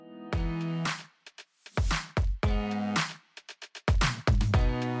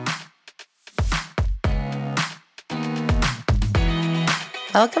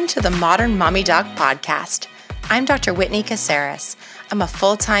Welcome to the Modern Mommy Dog Podcast. I'm Dr. Whitney Caceres. I'm a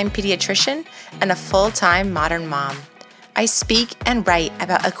full-time pediatrician and a full-time modern mom. I speak and write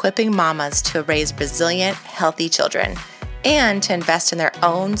about equipping mamas to raise resilient, healthy children and to invest in their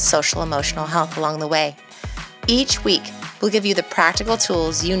own social emotional health along the way. Each week, we'll give you the practical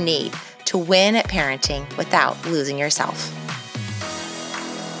tools you need to win at parenting without losing yourself.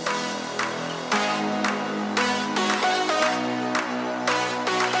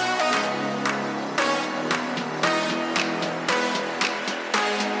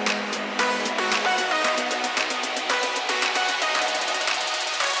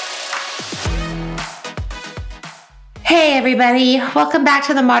 Hey everybody, welcome back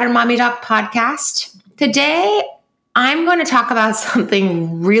to the Modern Mommy Dog Podcast. Today, I'm going to talk about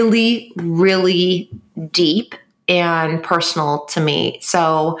something really, really deep and personal to me.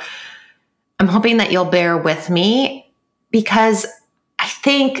 So I'm hoping that you'll bear with me because I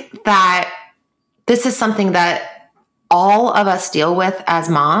think that this is something that all of us deal with as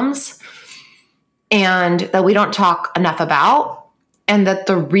moms and that we don't talk enough about. And that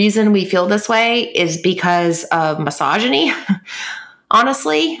the reason we feel this way is because of misogyny,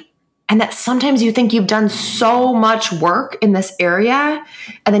 honestly. And that sometimes you think you've done so much work in this area,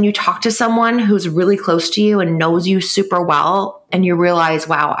 and then you talk to someone who's really close to you and knows you super well, and you realize,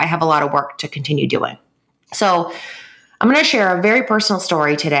 wow, I have a lot of work to continue doing. So I'm going to share a very personal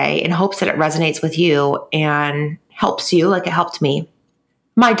story today in hopes that it resonates with you and helps you like it helped me.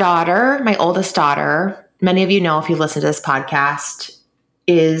 My daughter, my oldest daughter, many of you know if you listen to this podcast,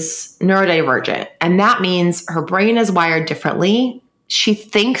 is neurodivergent. And that means her brain is wired differently. She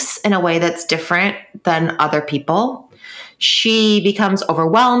thinks in a way that's different than other people. She becomes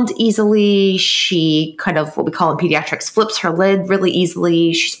overwhelmed easily. She kind of, what we call in pediatrics, flips her lid really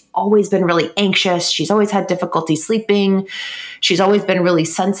easily. She's always been really anxious. She's always had difficulty sleeping. She's always been really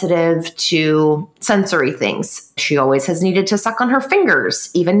sensitive to sensory things. She always has needed to suck on her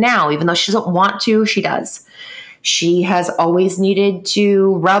fingers, even now, even though she doesn't want to, she does. She has always needed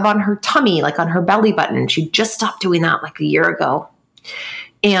to rub on her tummy, like on her belly button. She just stopped doing that like a year ago.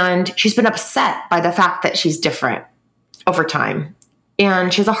 And she's been upset by the fact that she's different over time.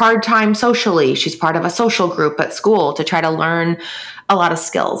 And she has a hard time socially. She's part of a social group at school to try to learn a lot of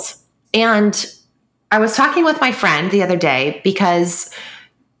skills. And I was talking with my friend the other day because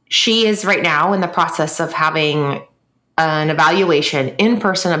she is right now in the process of having an evaluation,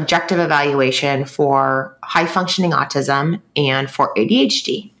 in-person objective evaluation for high-functioning autism and for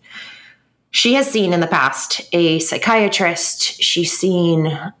ADHD. She has seen in the past a psychiatrist. She's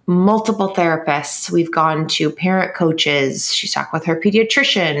seen multiple therapists. We've gone to parent coaches. She's talked with her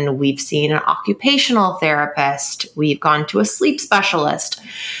pediatrician. We've seen an occupational therapist. We've gone to a sleep specialist.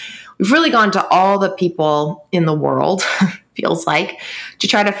 We've really gone to all the people in the world, feels like, to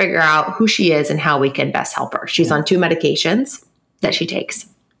try to figure out who she is and how we can best help her. She's on 2 medications that she takes.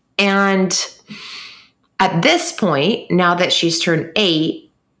 And at this point, now that she's turned 8,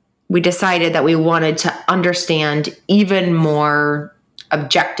 we decided that we wanted to understand even more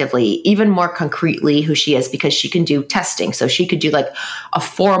objectively, even more concretely who she is, because she can do testing. So she could do like a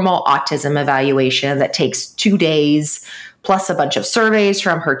formal autism evaluation that takes 2 days, plus a bunch of surveys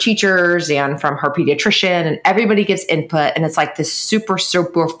from her teachers and from her pediatrician, and everybody gives input. And it's like this super,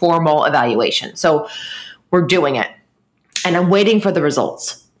 super formal evaluation. So we're doing it. And I'm waiting for the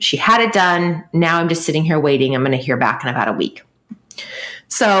results. She had it done. Now I'm just sitting here waiting. I'm going to hear back in about a week.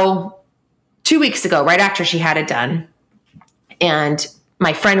 So 2 weeks ago, right after she had it done, and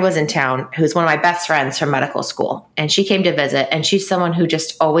my friend was in town, who's one of my best friends from medical school, and she came to visit, and she's someone who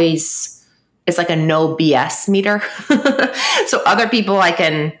just always is like a no BS meter. So other people I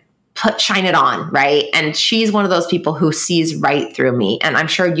can shine it on, right? And she's one of those people who sees right through me. And I'm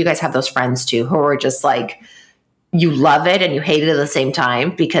sure you guys have those friends too, who are just like, you love it and you hate it at the same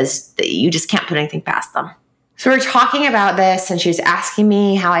time because you just can't put anything past them. So we're talking about this, and she was asking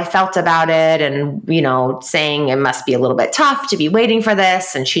me how I felt about it, and, you know, saying it must be a little bit tough to be waiting for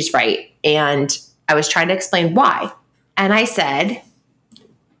this. And she's right. And I was trying to explain why. And I said,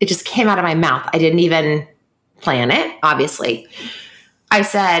 it just came out of my mouth. I didn't even plan it, obviously. I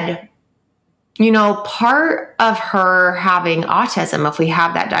said, you know, part of her having autism, if we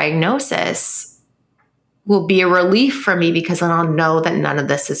have that diagnosis, will be a relief for me because then I'll know that none of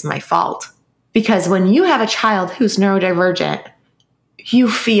this is my fault. Because when you have a child who's neurodivergent, you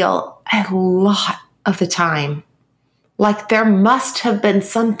feel a lot of the time like there must have been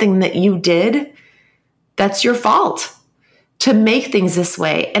something that you did that's your fault to make things this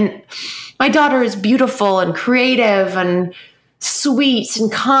way. And my daughter is beautiful and creative and sweet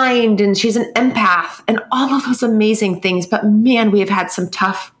and kind, and she's an empath and all of those amazing things. But man, we have had some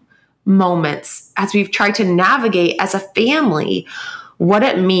tough moments as we've tried to navigate as a family what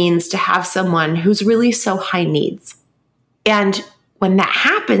it means to have someone who's really so high needs. And when that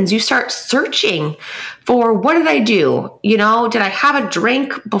happens, you start searching for, what did I do? Did I have a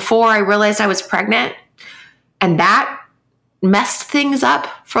drink before I realized I was pregnant? And that messed things up,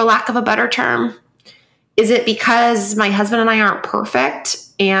 for lack of a better term. Is it because my husband and I aren't perfect?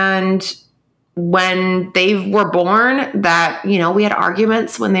 And when they were born that, we had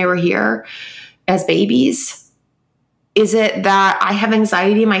arguments when they were here as babies? Is it that I have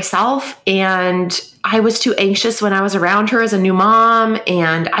anxiety myself and I was too anxious when I was around her as a new mom,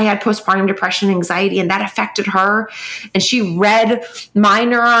 and I had postpartum depression and anxiety, and that affected her, and she read my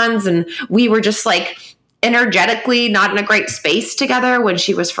neurons, and we were just like energetically not in a great space together when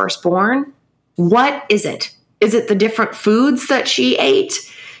she was first born? What is it? Is it the different foods that she ate?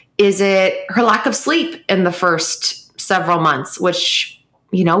 Is it her lack of sleep in the first several months, which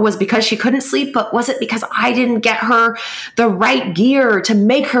was because she couldn't sleep, but was it because I didn't get her the right gear to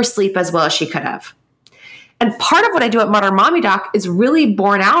make her sleep as well as she could have? And part of what I do at Modern Mommy Doc is really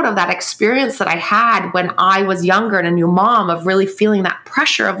born out of that experience that I had when I was younger and a new mom, of really feeling that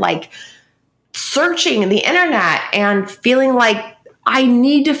pressure of like searching the internet and feeling like I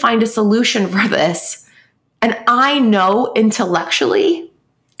need to find a solution for this. And I know intellectually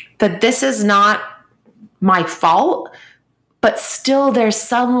that this is not my fault, but still there's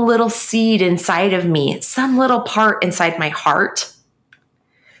some little seed inside of me, some little part inside my heart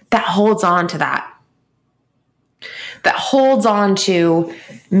that holds on to that. That holds on to,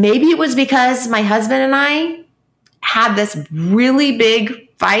 maybe it was because my husband and I had this really big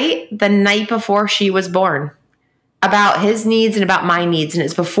fight the night before she was born about his needs and about my needs. And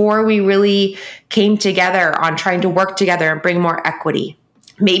it's before we really came together on trying to work together and bring more equity.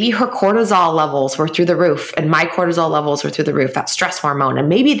 Maybe her cortisol levels were through the roof and my cortisol levels were through the roof, that stress hormone. And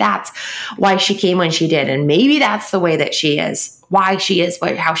maybe that's why she came when she did. And maybe that's the way that she is, why she is,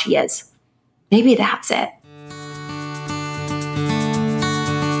 how she is. Maybe that's it.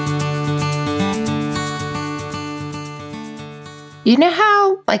 You know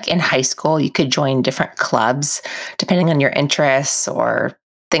how, like in high school, you could join different clubs depending on your interests or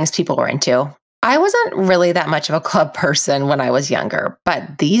things people were into? I wasn't really that much of a club person when I was younger,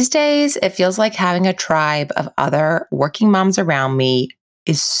 but these days it feels like having a tribe of other working moms around me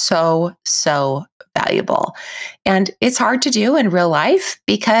is so, so valuable. And it's hard to do in real life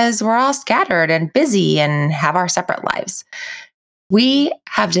because we're all scattered and busy and have our separate lives. We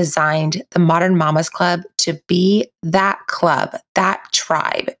have designed the Modern Mamas Club to be that club, that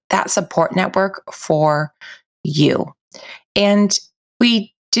tribe, that support network for you. And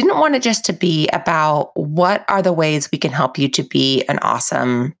we didn't want it just to be about what are the ways we can help you to be an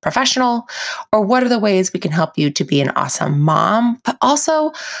awesome professional, or what are the ways we can help you to be an awesome mom, but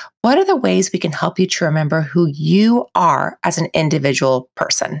also what are the ways we can help you to remember who you are as an individual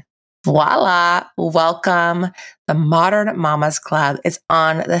person. Voila, welcome. The Modern Mamas Club is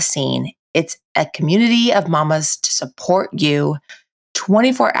on the scene. It's a community of mamas to support you,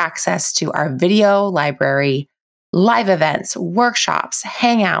 24 access to our video library, live events, workshops,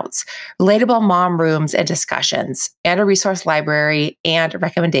 hangouts, relatable mom rooms and discussions, and a resource library and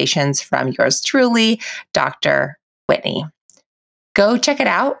recommendations from yours truly, Dr. Whitney. Go check it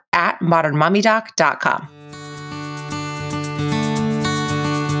out at modernmommydoc.com.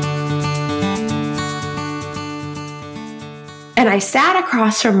 And I sat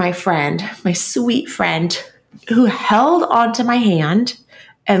across from my friend, my sweet friend, who held onto my hand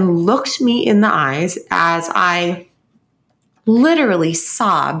and looked me in the eyes as I literally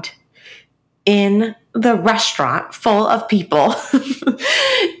sobbed in the restaurant full of people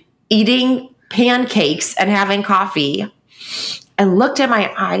eating pancakes and having coffee, and looked at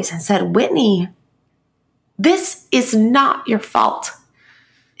my eyes and said, Whitney, this is not your fault.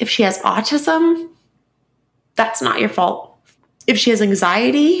 If she has autism, that's not your fault. If she has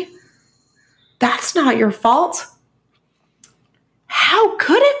anxiety, that's not your fault. How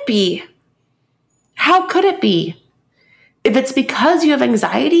could it be? How could it be? If it's because you have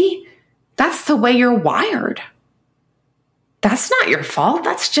anxiety, that's the way you're wired. That's not your fault.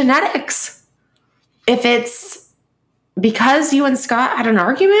 That's genetics. If it's because you and Scott had an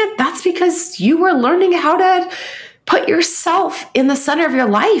argument, that's because you were learning how to put yourself in the center of your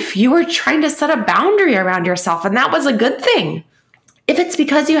life. You were trying to set a boundary around yourself, and that was a good thing. If it's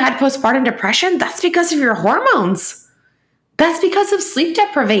because you had postpartum depression, that's because of your hormones. That's because of sleep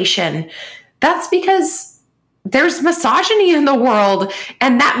deprivation. That's because there's misogyny in the world.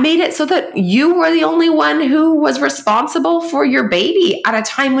 And that made it so that you were the only one who was responsible for your baby at a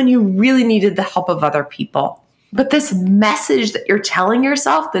time when you really needed the help of other people. But this message that you're telling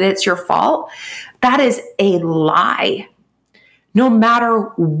yourself that it's your fault, that is a lie. No matter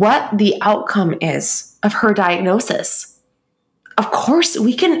what the outcome is of her diagnosis. Of course,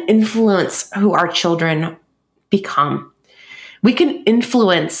 we can influence who our children become. We can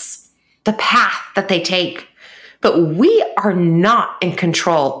influence the path that they take. But we are not in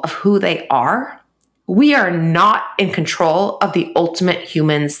control of who they are. We are not in control of the ultimate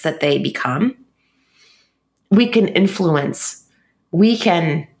humans that they become. We can influence. We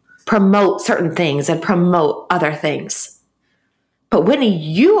can promote certain things and promote other things. But Whitney,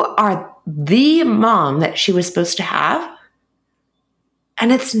 you are the mom that she was supposed to have.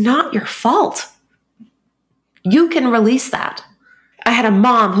 And it's not your fault. You can release that. I had a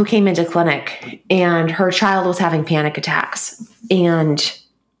mom who came into clinic and her child was having panic attacks. And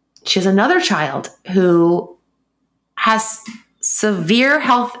she has another child who has severe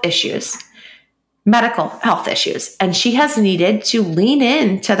health issues, medical health issues. And she has needed to lean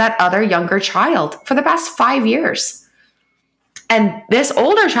into that other younger child for the past 5 years. And this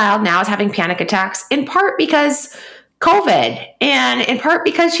older child now is having panic attacks in part because COVID, and in part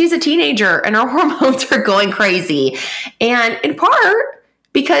because she's a teenager and her hormones are going crazy, and in part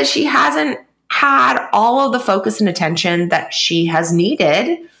because she hasn't had all of the focus and attention that she has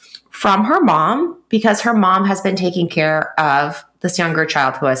needed from her mom because her mom has been taking care of this younger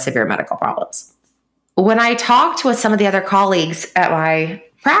child who has severe medical problems. When I talked with some of the other colleagues at my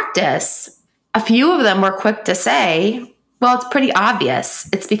practice, a few of them were quick to say, well, it's pretty obvious.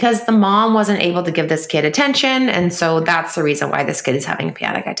 It's because the mom wasn't able to give this kid attention. And so that's the reason why this kid is having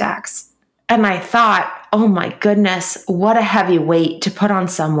panic attacks. And I thought, oh my goodness, what a heavy weight to put on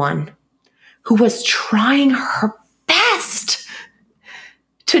someone who was trying her best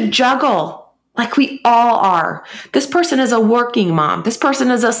to juggle like we all are. This person is a working mom. This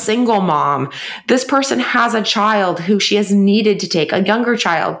person is a single mom. This person has a child who she has needed to take, a younger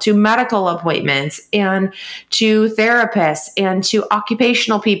child, to medical appointments and to therapists and to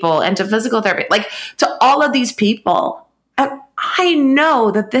occupational people and to physical therapy, like to all of these people. And I know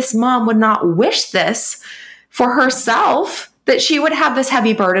that this mom would not wish this for herself, that she would have this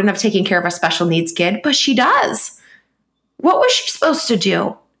heavy burden of taking care of a special needs kid, but she does. What was she supposed to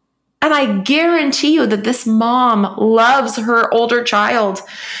do? And I guarantee you that this mom loves her older child.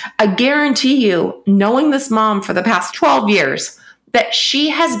 I guarantee you, knowing this mom for the past 12 years, that she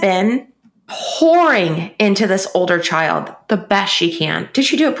has been pouring into this older child the best she can. Did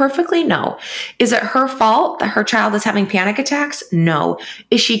she do it perfectly? No. Is it her fault that her child is having panic attacks? No.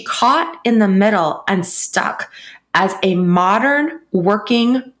 Is she caught in the middle and stuck as a modern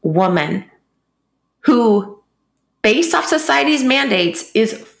working woman who, based off society's mandates,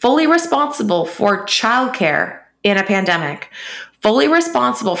 is fully responsible for childcare in a pandemic, fully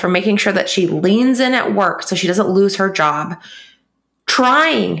responsible for making sure that she leans in at work so she doesn't lose her job,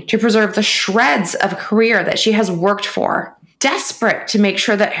 trying to preserve the shreds of career that she has worked for, desperate to make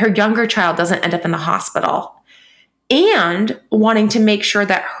sure that her younger child doesn't end up in the hospital, and wanting to make sure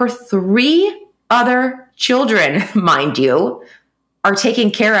that her 3 other children, mind you, are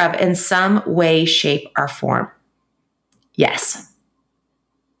taken care of in some way, shape, or form. Yes.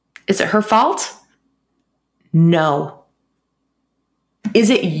 Is it her fault? No. Is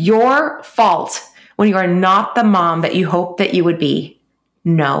it your fault when you are not the mom that you hope that you would be?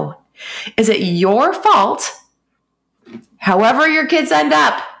 No. Is it your fault however your kids end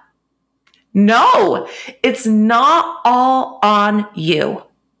up? No. It's not all on you.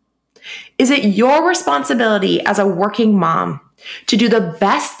 Is it your responsibility as a working mom to do the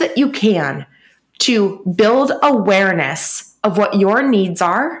best that you can to build awareness of what your needs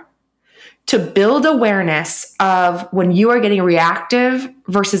are, to build awareness of when you are getting reactive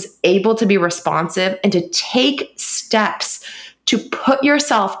versus able to be responsive, and to take steps to put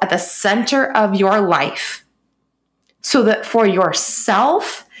yourself at the center of your life so that for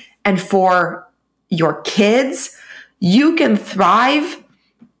yourself and for your kids, you can thrive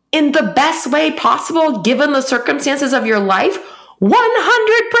in the best way possible given the circumstances of your life?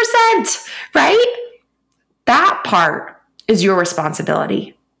 100%, right? That part is your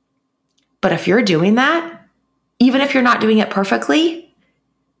responsibility. But if you're doing that, even if you're not doing it perfectly,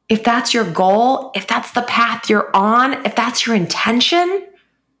 if that's your goal, if that's the path you're on, if that's your intention,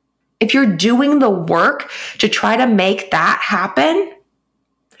 if you're doing the work to try to make that happen,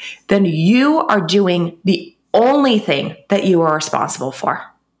 then you are doing the only thing that you are responsible for.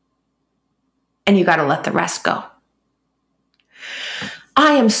 And you got to let the rest go.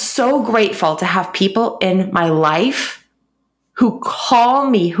 I am so grateful to have people in my life who call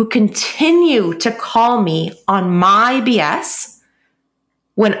me, who continue to call me on my BS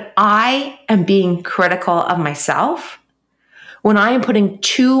when I am being critical of myself, when I am putting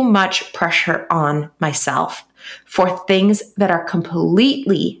too much pressure on myself for things that are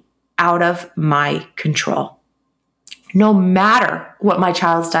completely out of my control. No matter what my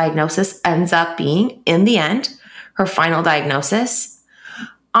child's diagnosis ends up being in the end, her final diagnosis,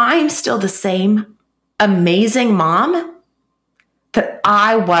 I'm still the same amazing mom that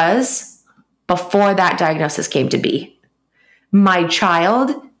I was before that diagnosis came to be. My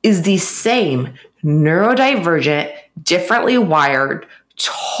child is the same neurodivergent, differently wired,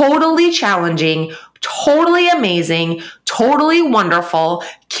 totally challenging, totally amazing, totally wonderful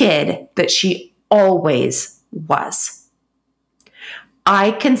kid that she always was.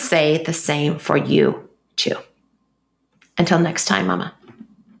 I can say the same for you too. Until next time, Mama,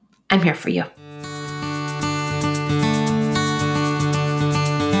 I'm here for you.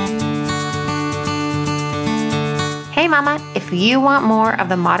 Hey Mama, if you want more of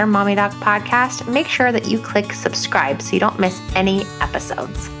the Modern Mommy Doc podcast, make sure that you click subscribe so you don't miss any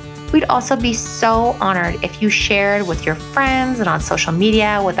episodes. We'd also be so honored if you shared with your friends and on social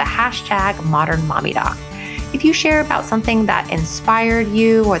media with the hashtag Modern Mommy Doc. If you share about something that inspired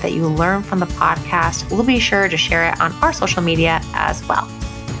you or that you learned from the podcast, we'll be sure to share it on our social media as well.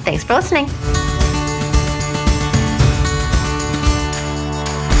 Thanks for listening.